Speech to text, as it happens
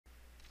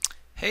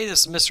Hey,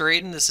 this is Mr.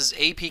 Aiden. This is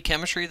AP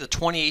Chemistry, the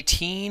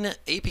 2018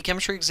 AP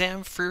Chemistry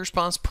exam free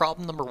response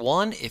problem number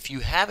 1. If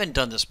you haven't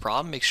done this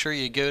problem, make sure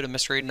you go to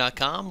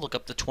mraiden.com, look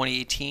up the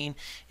 2018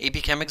 AP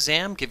Chem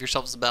exam, give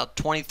yourselves about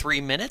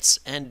 23 minutes,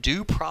 and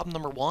do problem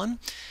number 1.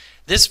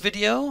 This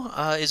video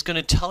is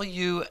going to tell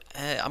you,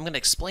 I'm going to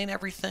explain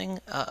everything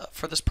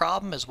for this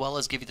problem as well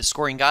as give you the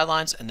scoring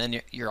guidelines, and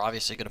then you're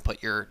obviously going to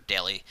put your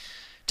daily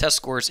test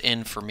scores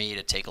in for me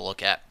to take a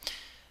look at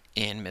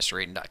in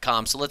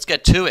mraiden.com. So let's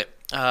get to it.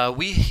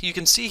 You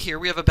can see here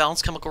we have a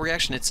balanced chemical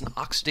reaction. It's an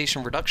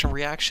oxidation reduction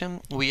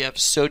reaction. We have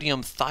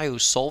sodium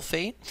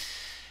thiosulfate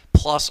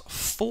plus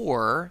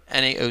 4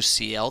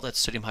 NaOCl, that's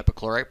sodium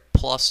hypochlorite,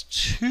 plus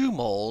 2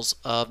 moles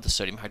of the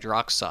sodium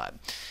hydroxide.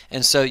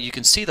 And so you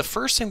can see the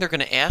first thing they're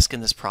going to ask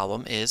in this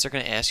problem is they're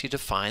going to ask you to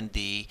find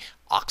the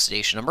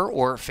oxidation number,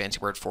 or fancy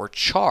word for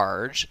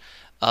charge,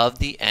 of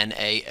the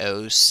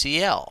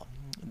NaOCl.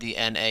 The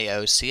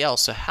NaOCl.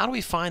 So how do we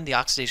find the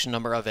oxidation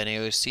number of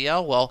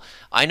NaOCl? Well,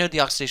 I know the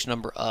oxidation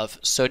number of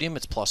sodium,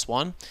 it's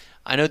 +1.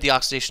 I know the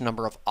oxidation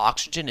number of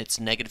oxygen, it's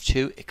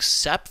 -2,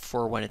 except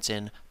for when it's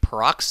in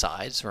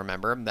peroxides.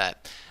 Remember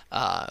that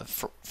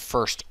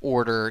first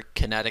order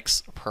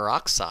kinetics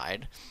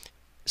peroxide.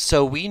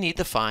 So we need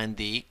to find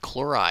the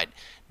chloride.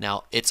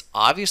 Now, it's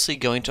obviously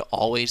going to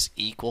always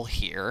equal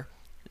here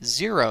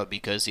 0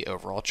 because the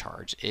overall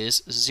charge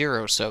is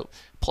 0. So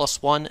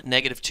 +1,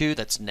 -2,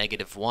 that's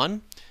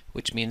 -1,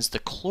 which means the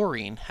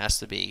chlorine has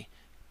to be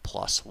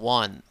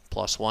 +1.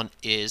 +1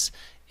 is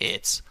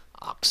its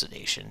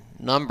oxidation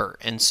number.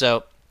 And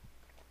so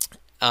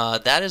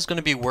that is going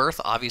to be worth,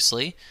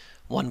 obviously,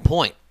 1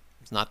 point.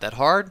 It's not that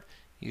hard.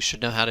 You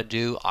should know how to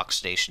do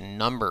oxidation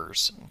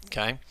numbers.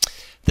 Okay.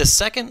 The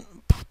second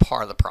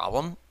part of the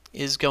problem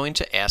is going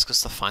to ask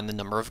us to find the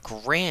number of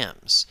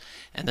grams.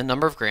 And the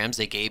number of grams,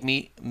 they gave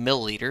me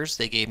milliliters,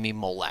 they gave me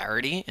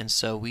molarity, and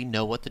so we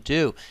know what to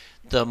do.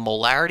 The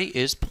molarity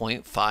is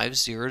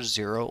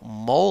 0.500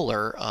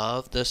 molar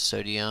of the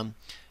sodium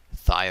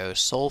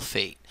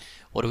thiosulfate.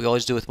 What do we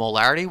always do with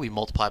molarity? We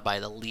multiply by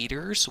the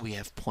liters. We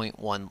have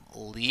 0.1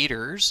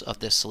 liters of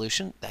this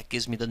solution. That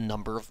gives me the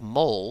number of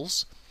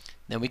moles.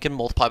 Then we can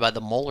multiply by the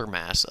molar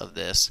mass of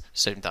this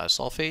sodium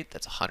thiosulfate.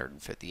 That's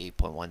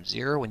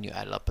 158.10 when you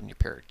add it up on your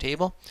periodic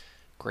table,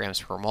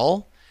 grams per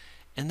mole.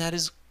 And that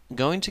is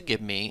going to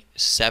give me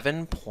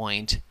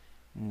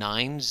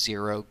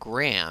 7.90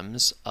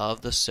 grams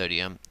of the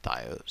sodium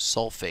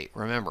thiosulfate.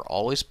 Remember,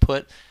 always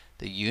put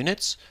the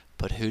units,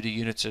 put who the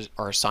units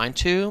are assigned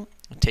to.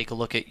 Take a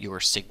look at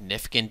your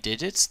significant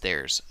digits.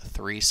 There's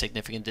 3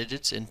 significant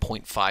digits in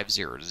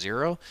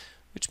 0.500,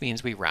 which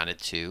means we rounded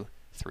to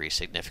 3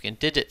 significant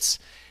digits.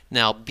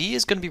 Now, B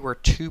is going to be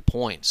worth 2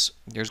 points.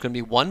 There's going to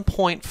be 1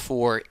 point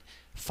for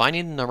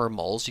finding the number of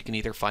moles. You can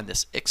either find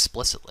this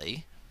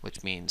explicitly,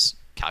 which means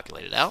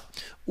calculate it out,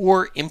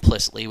 or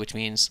implicitly, which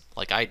means,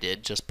 like I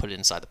did, just put it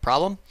inside the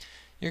problem.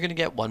 You're going to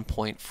get 1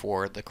 point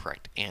for the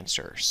correct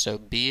answer. So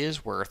B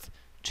is worth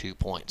 2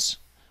 points.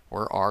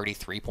 We're already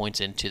 3 points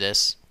into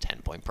this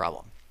 10-point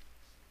problem.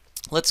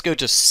 Let's go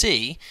to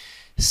C.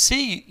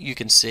 C, you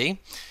can see,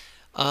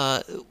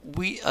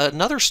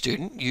 another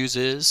student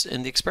uses,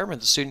 in the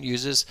experiment, the student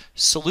uses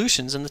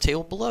solutions in the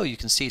table below. You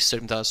can see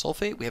sodium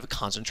thiosulfate, we have a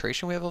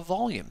concentration, we have a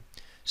volume.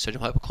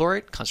 Sodium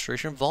hypochlorite,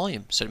 concentration,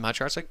 volume. Sodium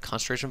hydroxide,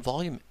 concentration,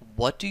 volume.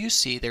 What do you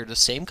see? They're the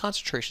same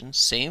concentration,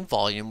 same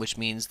volume, which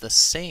means the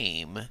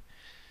same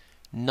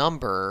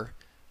number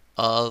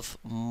of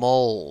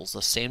moles,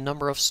 the same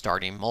number of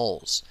starting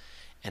moles.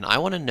 And I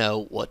want to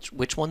know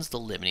which one's the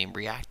limiting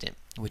reactant,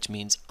 which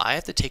means I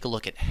have to take a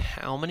look at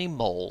how many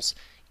moles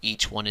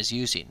each one is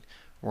using.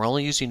 We're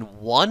only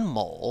using 1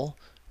 mole.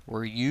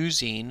 We're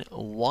using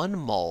 1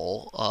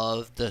 mole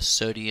of the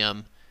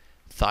sodium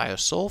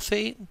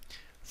thiosulfate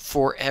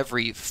for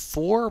every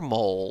 4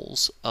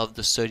 moles of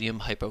the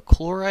sodium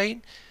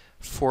hypochlorite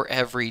for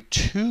every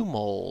 2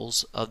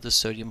 moles of the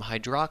sodium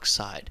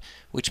hydroxide,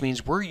 which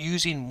means we're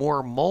using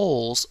more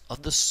moles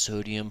of the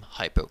sodium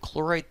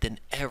hypochlorite than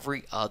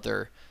every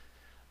other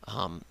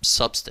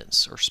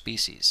substance or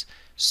species.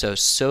 So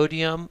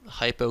sodium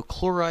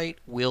hypochlorite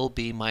will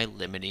be my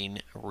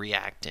limiting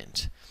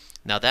reactant.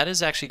 Now that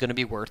is actually going to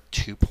be worth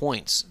 2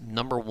 points.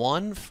 Number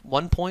 1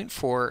 point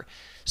for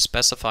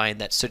specifying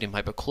that sodium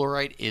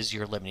hypochlorite is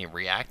your limiting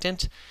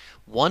reactant.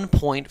 1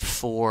 point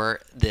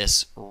for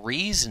this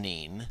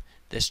reasoning,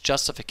 this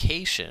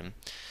justification,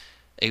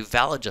 a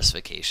valid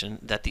justification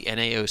that the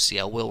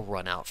NaOCl will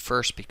run out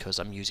first because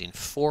I'm using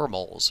 4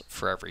 moles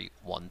for every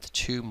 1 to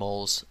 2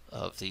 moles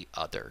of the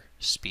other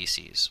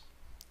species.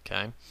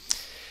 Okay.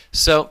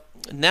 So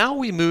now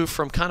we move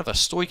from kind of a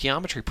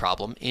stoichiometry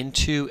problem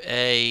into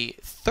a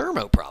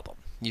thermo problem.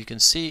 You can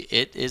see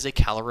it is a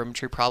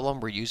calorimetry problem.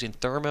 We're using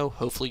thermo.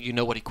 Hopefully you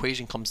know what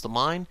equation comes to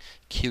mind.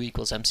 Q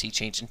equals MC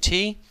change in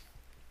T.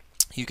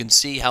 You can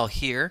see how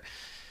here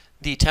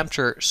the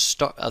temperature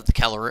of the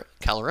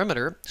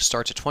calorimeter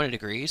starts at 20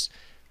 degrees.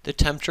 The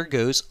temperature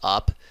goes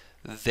up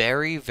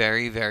very,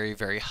 very, very,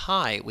 very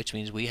high, which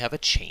means we have a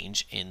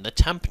change in the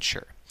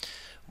temperature.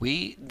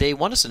 they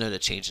want us to know the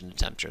change in the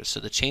temperature. So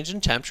the change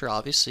in temperature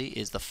obviously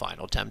is the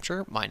final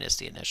temperature minus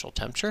the initial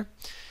temperature.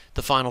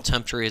 The final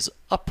temperature is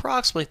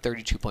approximately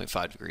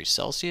 32.5 degrees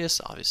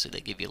Celsius. Obviously, they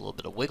give you a little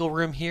bit of wiggle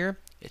room here.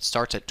 It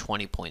starts at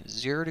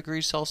 20.0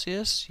 degrees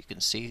Celsius. You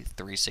can see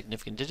 3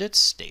 significant digits.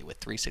 Stay with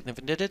 3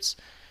 significant digits,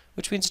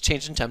 which means the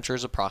change in temperature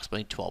is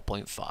approximately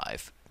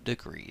 12.5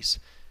 degrees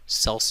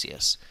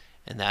Celsius.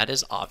 And that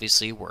is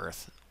obviously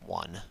worth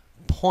 1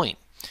 point.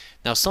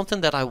 Now,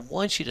 something that I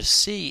want you to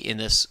see in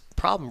this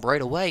problem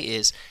right away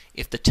is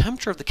if the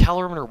temperature of the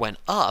calorimeter went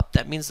up,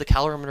 that means the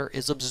calorimeter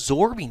is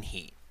absorbing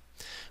heat,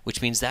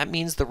 which means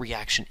the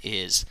reaction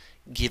is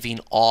giving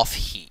off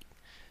heat.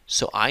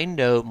 So I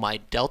know my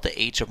delta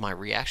H of my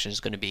reaction is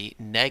going to be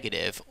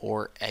negative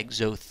or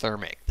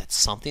exothermic. That's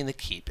something to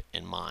keep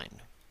in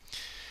mind.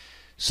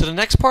 So the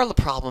next part of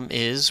the problem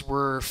is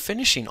we're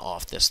finishing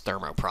off this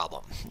thermo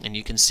problem. And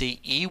you can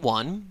see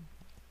E1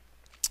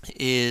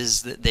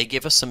 is that they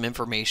give us some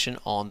information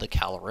on the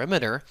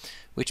calorimeter,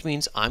 which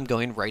means I'm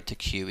going right to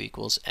Q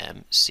equals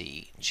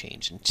MC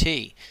change in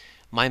T.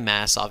 My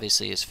mass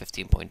obviously is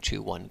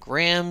 15.21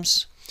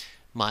 grams.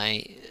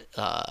 My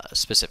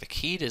specific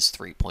heat is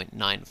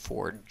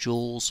 3.94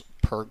 joules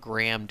per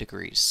gram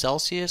degrees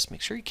Celsius.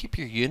 Make sure you keep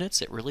your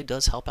units. It really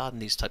does help out in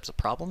these types of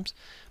problems.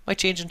 My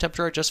change in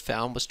temperature I just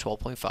found was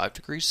 12.5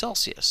 degrees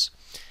Celsius.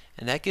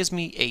 And that gives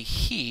me a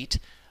heat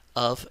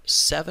of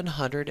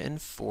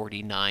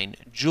 749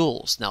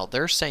 joules. Now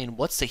they're saying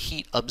what's the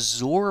heat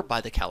absorbed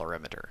by the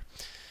calorimeter?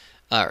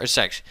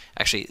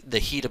 Actually, the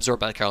heat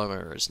absorbed by the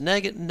calorimeter is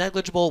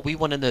negligible. We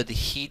want to know the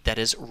heat that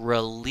is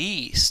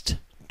released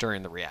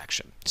during the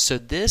reaction. So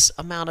this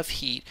amount of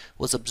heat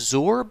was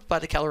absorbed by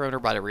the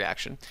calorimeter by the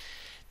reaction.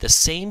 The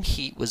same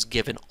heat was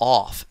given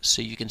off.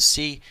 So you can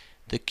see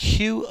the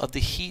Q of the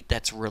heat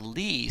that's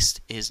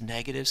released is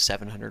negative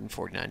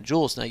 749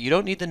 joules. Now you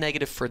don't need the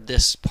negative for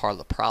this part of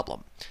the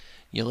problem.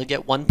 You only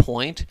get 1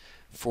 point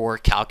for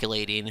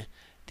calculating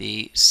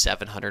the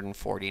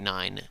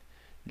 749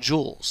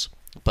 joules.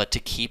 But to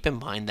keep in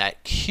mind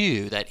that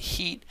Q, that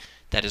heat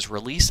that is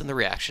released in the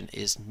reaction,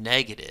 is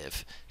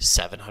negative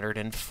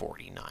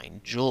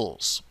 749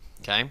 joules.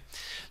 Okay,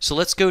 so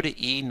let's go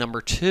to E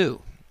number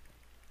 2.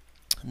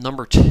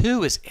 Number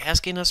 2 is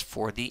asking us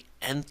for the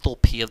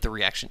enthalpy of the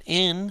reaction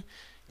in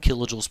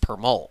kilojoules per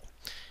mole.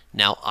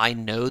 Now I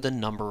know the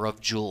number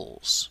of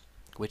joules,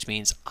 which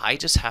means I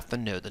just have to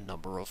know the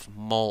number of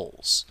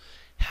moles.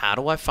 How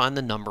do I find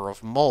the number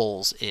of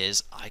moles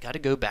is I got to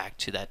go back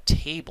to that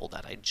table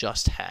that I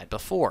just had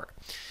before.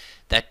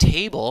 That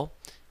table,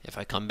 if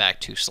I come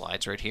back 2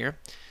 slides right here,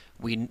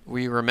 we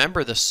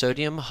remember the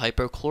sodium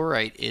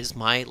hypochlorite is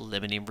my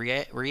limiting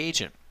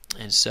reagent.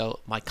 And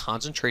so my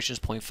concentration is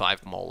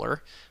 0.5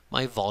 molar.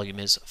 My volume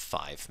is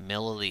 5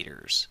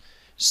 milliliters.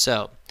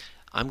 So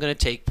I'm going to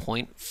take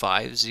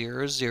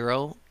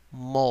 0.500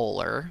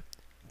 molar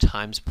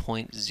times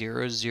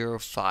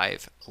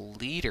 0.005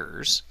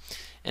 liters.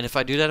 And if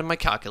I do that in my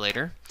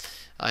calculator,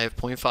 I have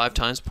 0.5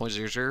 times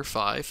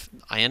 0.005.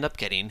 I end up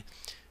getting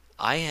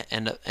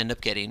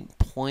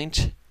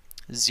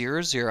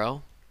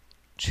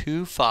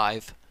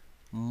 0.0025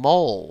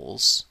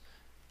 moles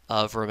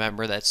of,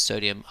 remember, that's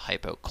sodium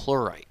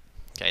hypochlorite.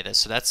 Okay,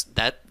 so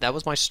that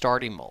was my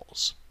starting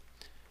moles.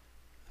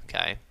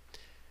 Okay,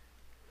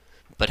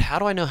 but how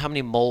do I know how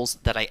many moles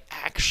that I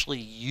actually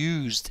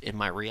used in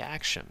my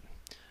reaction?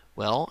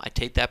 Well, I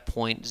take that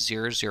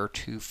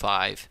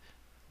 0.0025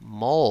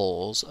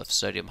 moles of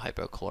sodium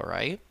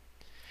hypochlorite,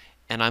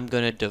 and I'm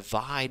going to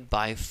divide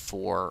by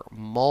 4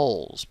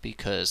 moles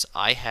because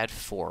I had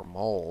 4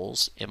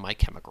 moles in my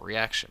chemical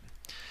reaction.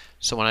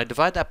 So when I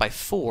divide that by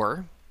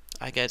 4,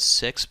 I get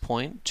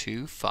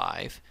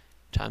 6.25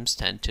 times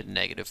 10 to the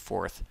negative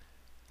 4th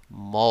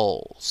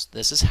moles.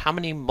 This is how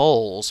many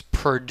moles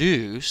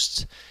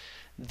produced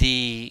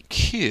the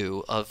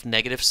Q of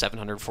negative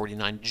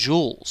 749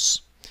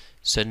 joules.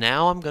 So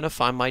now I'm going to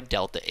find my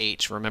delta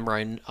H. Remember,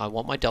 I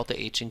want my delta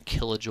H in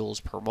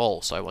kilojoules per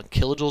mole. So I want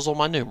kilojoules on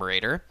my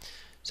numerator.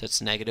 So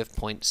it's negative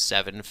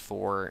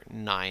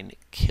 0.749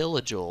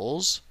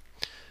 kilojoules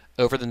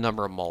over the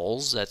number of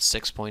moles. That's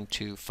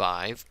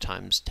 6.25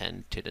 times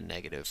 10 to the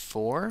negative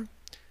 4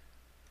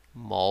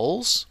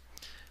 moles.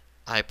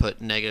 I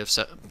put negative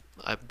 7.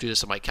 I do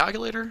this on my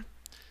calculator,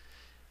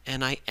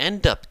 and I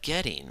end up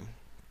getting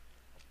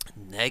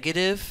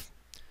negative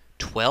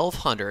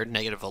 1200,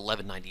 negative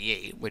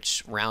 1198,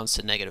 which rounds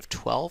to negative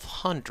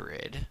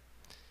 1200.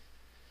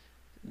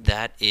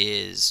 That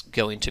is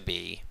going to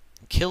be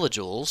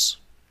kilojoules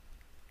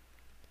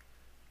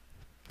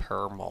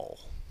per mole.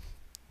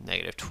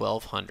 Negative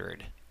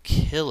 1200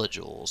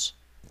 kilojoules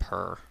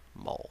per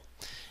mole.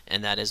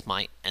 And that is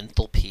my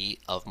enthalpy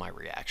of my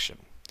reaction.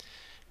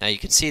 Now you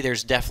can see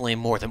there's definitely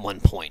more than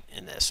 1 point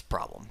in this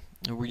problem.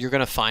 You're going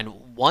to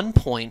find 1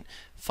 point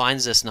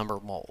finds this number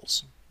of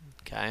moles.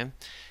 Okay?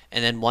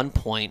 And then 1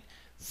 point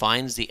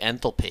finds the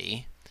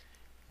enthalpy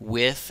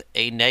with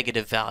a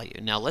negative value.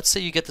 Now let's say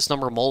you get this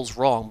number of moles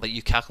wrong, but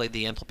you calculate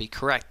the enthalpy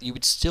correct. You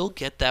would still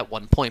get that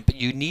 1 point, but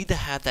you need to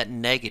have that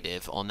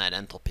negative on that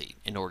enthalpy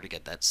in order to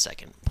get that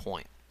second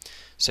point.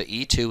 So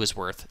E2 is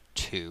worth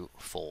 2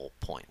 full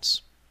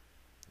points.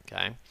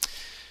 Okay.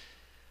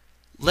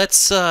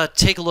 Let's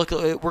take a look.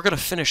 We're going to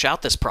finish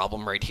out this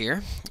problem right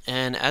here.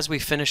 And as we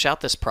finish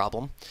out this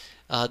problem,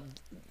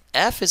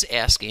 F is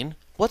asking,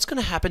 what's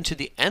going to happen to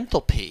the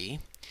enthalpy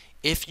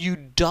if you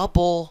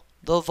double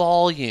the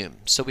volume?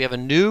 So we have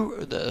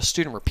the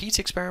student repeats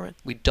experiment,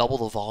 we double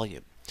the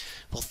volume.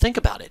 Well, think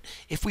about it.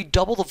 If we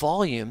double the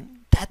volume,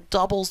 that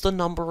doubles the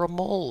number of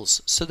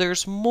moles. So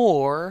there's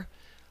more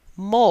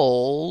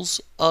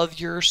moles of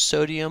your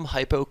sodium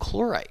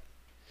hypochlorite.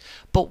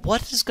 But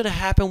what is going to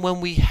happen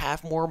when we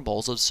have more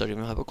moles of sodium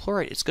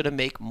hypochlorite? It's going to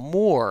make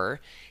more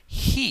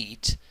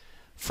heat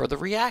for the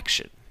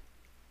reaction.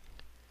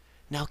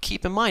 Now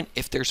keep in mind,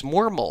 if there's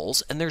more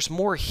moles and there's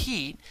more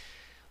heat,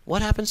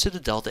 what happens to the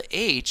delta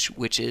H,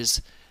 which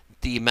is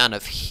the amount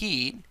of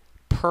heat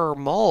per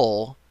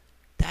mole?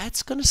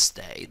 That's going to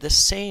stay the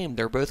same.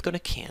 They're both going to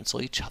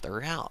cancel each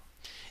other out.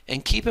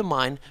 And keep in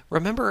mind,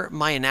 remember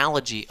my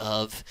analogy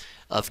of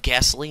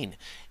gasoline.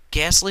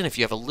 Gasoline, if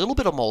you have a little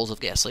bit of moles of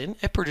gasoline,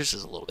 it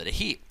produces a little bit of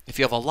heat. If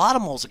you have a lot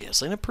of moles of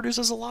gasoline, it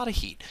produces a lot of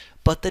heat.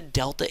 But the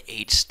delta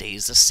H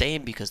stays the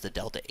same because the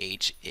delta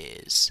H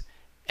is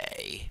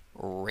a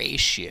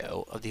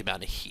ratio of the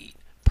amount of heat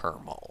per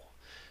mole.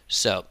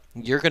 So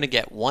you're going to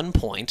get 1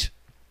 point.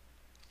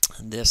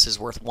 This is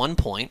worth 1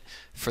 point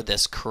for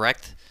this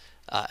correct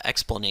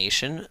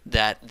explanation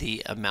that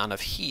the amount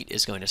of heat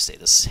is going to stay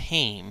the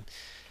same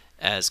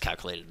as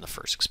calculated in the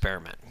first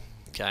experiment.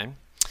 Okay.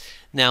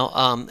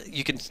 Now,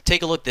 you can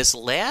take a look. This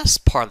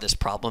last part of this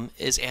problem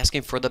is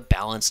asking for the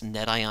balanced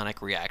net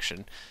ionic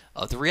reaction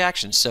of the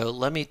reaction. So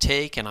let me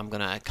take, and I'm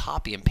going to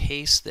copy and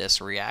paste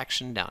this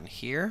reaction down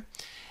here.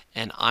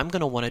 And I'm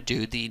going to want to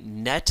do the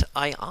net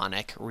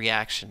ionic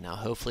reaction. Now,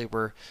 hopefully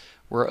we're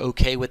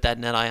okay with that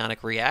net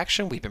ionic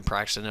reaction. We've been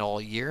practicing it all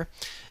year,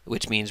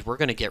 which means we're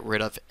going to get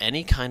rid of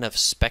any kind of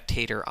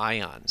spectator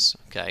ions.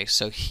 Okay,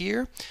 so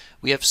here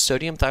we have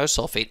sodium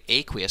thiosulfate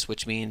aqueous,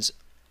 which means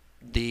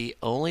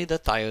only the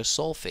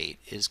thiosulfate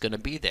is going to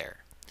be there.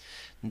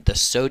 The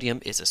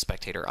sodium is a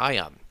spectator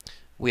ion.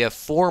 We have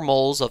 4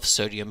 moles of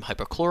sodium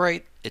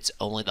hypochlorite. It's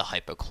only the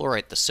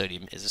hypochlorite. The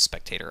sodium is a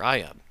spectator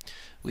ion.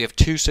 We have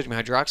 2 sodium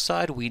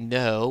hydroxide. We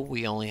know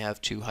we only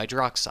have 2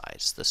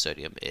 hydroxides. The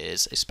sodium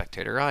is a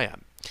spectator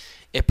ion.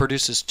 It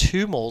produces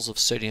 2 moles of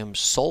sodium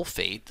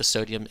sulfate. The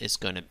sodium is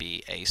going to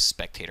be a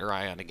spectator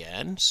ion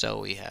again. So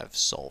we have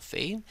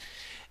sulfate.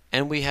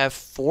 And we have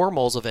 4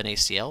 moles of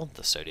NaCl.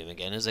 The sodium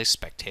again is a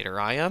spectator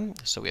ion.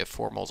 So we have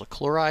 4 moles of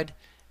chloride.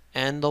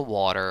 And the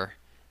water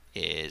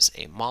is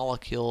a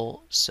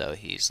molecule. So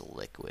he's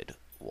liquid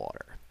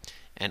water.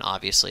 And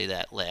obviously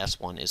that last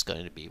one is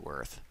going to be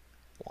worth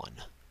 1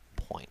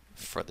 point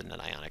for the net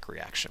ionic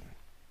reaction.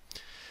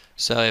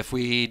 So if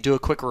we do a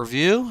quick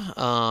review,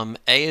 A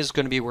is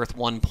going to be worth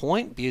 1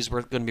 point. B is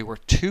going to be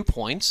worth 2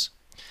 points.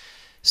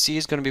 C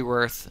is going to be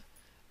worth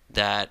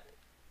that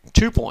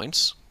 2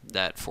 points.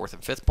 That 4th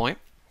and 5th point.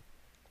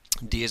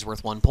 D is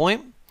worth 1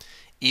 point.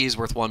 E is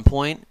worth 1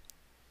 point,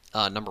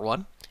 number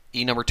 1.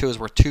 E number 2 is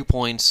worth 2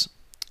 points.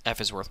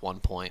 F is worth 1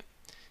 point.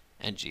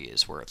 And G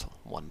is worth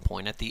 1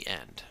 point at the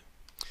end.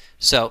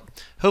 So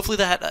hopefully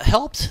that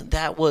helped.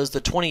 That was the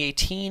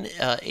 2018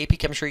 AP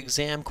Chemistry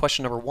exam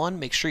question number 1.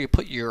 Make sure you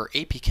put your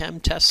AP Chem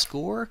test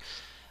score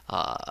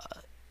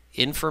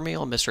in for me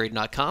on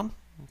MrAiden.com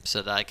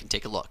so that I can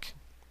take a look.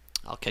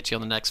 I'll catch you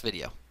on the next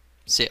video.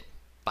 See you.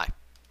 Bye.